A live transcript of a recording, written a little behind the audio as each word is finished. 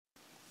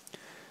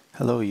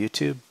Hello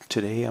YouTube.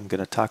 Today I'm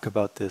going to talk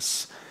about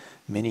this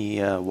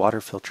mini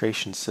water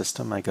filtration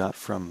system I got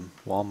from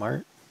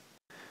Walmart.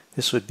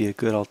 This would be a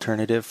good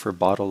alternative for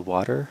bottled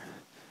water,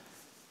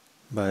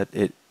 but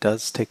it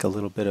does take a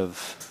little bit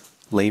of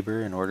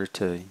labor in order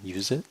to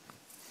use it.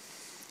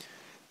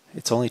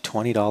 It's only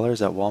 $20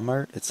 at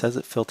Walmart. It says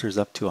it filters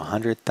up to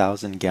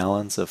 100,000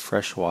 gallons of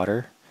fresh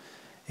water,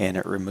 and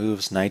it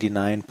removes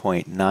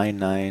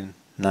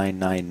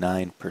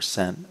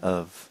 99.99999%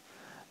 of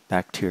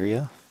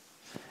bacteria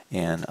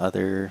and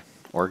other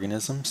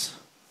organisms.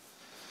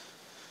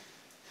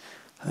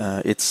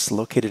 It's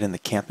located in the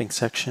camping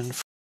section.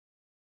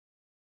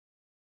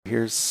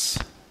 Here's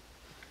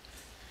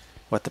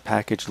what the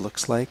package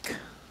looks like.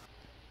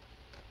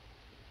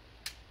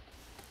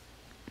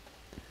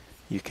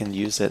 You can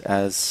use it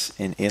as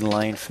an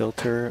inline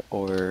filter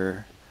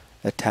or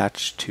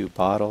attached to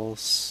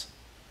bottles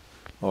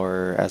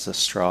or as a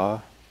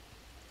straw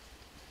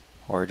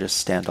or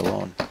just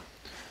standalone.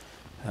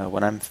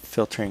 When I'm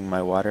filtering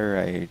my water,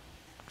 I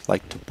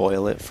like to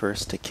boil it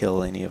first to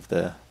kill any of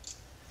the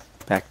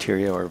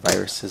bacteria or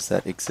viruses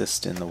that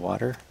exist in the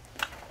water.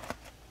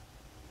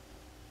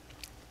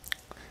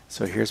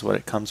 So here's what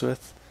it comes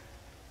with.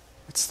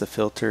 It's the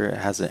filter. It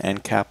has an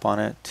end cap on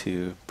it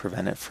to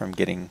prevent it from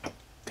getting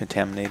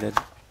contaminated.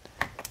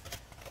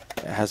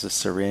 It has a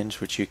syringe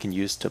which you can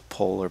use to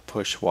pull or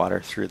push water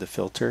through the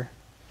filter.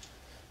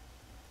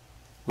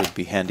 Would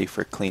be handy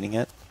for cleaning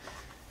it.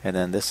 And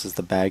then this is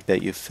the bag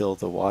that you fill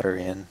the water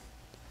in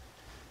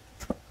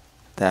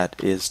that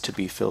is to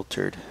be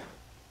filtered.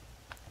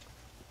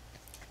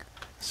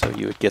 So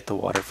you would get the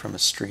water from a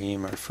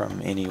stream or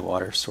from any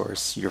water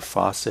source, your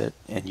faucet,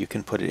 and you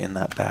can put it in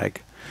that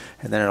bag.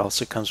 And then it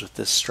also comes with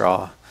this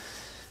straw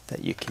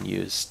that you can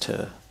use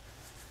to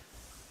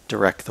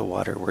direct the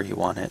water where you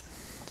want it.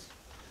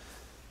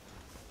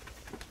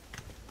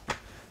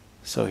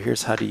 So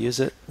here's how to use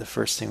it. The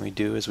first thing we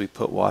do is we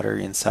put water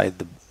inside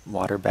the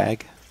water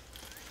bag.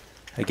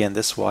 Again,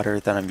 this water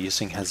that I'm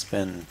using has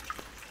been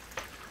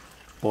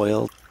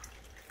boiled.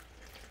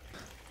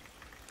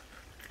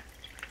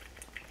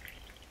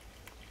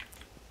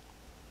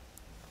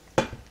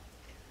 The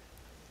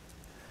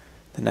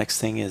next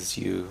thing is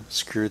you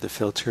screw the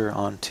filter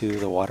onto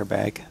the water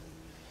bag.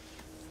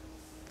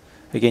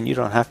 Again, you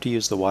don't have to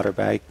use the water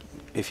bag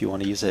if you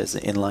want to use it as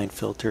an inline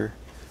filter.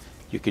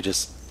 You could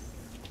just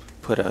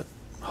put a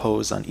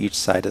hose on each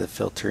side of the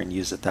filter and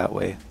use it that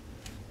way.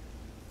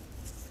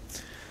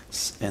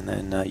 And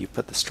then you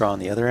put the straw on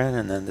the other end,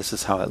 and then this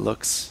is how it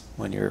looks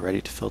when you're ready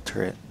to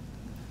filter it.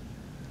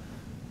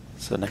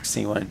 So next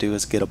thing you want to do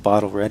is get a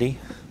bottle ready,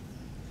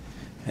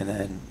 and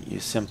then you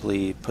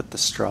simply put the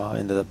straw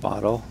into the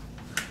bottle.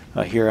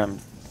 Here I'm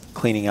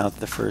cleaning out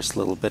the first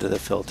little bit of the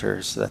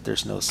filter so that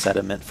there's no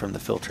sediment from the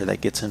filter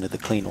that gets into the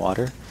clean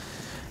water.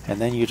 And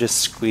then you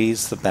just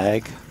squeeze the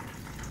bag,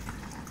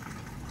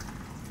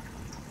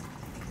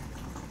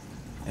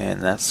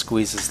 and that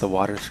squeezes the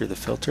water through the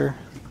filter.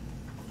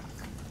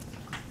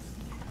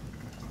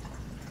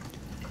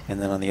 And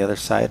then on the other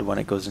side, when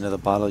it goes into the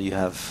bottle, you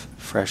have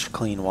fresh,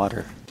 clean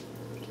water.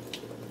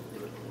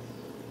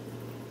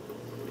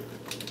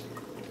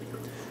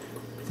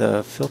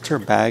 The filter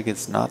bag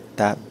is not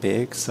that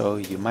big, so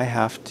you might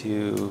have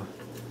to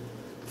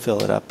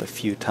fill it up a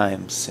few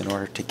times in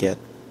order to get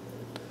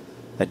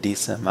a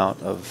decent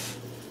amount of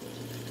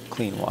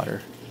clean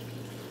water.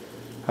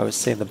 I would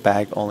say the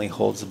bag only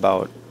holds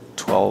about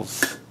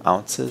 12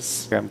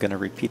 ounces. Here I'm going to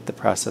repeat the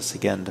process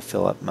again to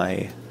fill up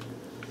my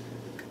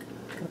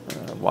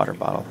water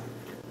bottle.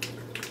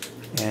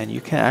 And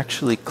you can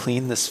actually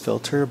clean this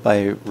filter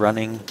by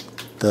running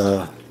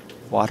the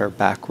water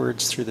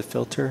backwards through the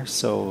filter.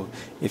 So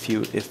if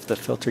the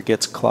filter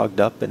gets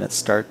clogged up and it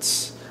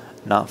starts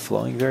not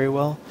flowing very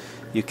well,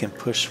 you can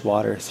push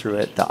water through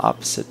it the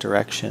opposite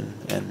direction,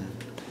 and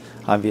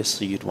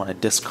obviously you'd want to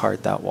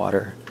discard that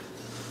water,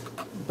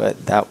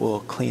 but that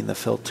will clean the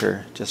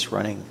filter just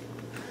running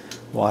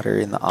water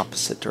in the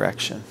opposite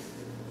direction.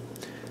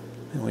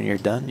 And when you're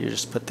done, you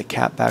just put the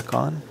cap back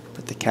on,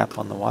 put the cap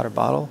on the water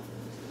bottle,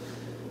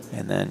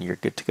 and then you're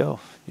good to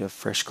go. You have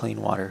fresh,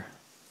 clean water.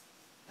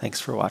 Thanks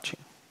for watching.